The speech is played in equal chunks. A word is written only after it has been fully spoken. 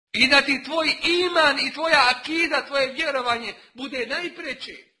I da ti tvoj iman i tvoja akida, tvoje vjerovanje bude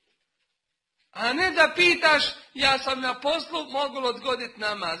najpreće. A ne da pitaš, ja sam na poslu, mogu odgoditi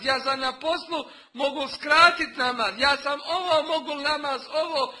namaz. Ja sam na poslu, mogu skratiti namaz. Ja sam ovo, mogu namaz,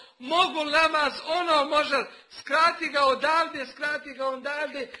 ovo, mogu namaz, ono, može, skrati ga odavde, skrati ga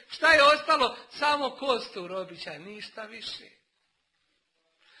odavde. Šta je ostalo? Samo kostu robića, ništa više.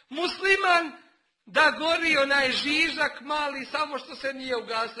 Musliman da gori onaj žižak mali, samo što se nije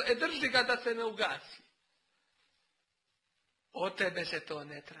ugasio. Drži ga da se ne ugasi. Od tebe se to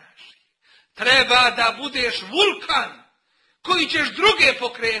ne traži. Treba da budeš vulkan koji ćeš druge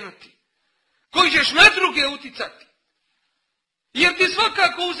pokrenuti. Koji ćeš na druge uticati. Jer ti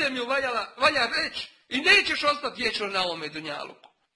svakako u zemlju valja reći i nećeš ostati vječno na ovome dunjalu.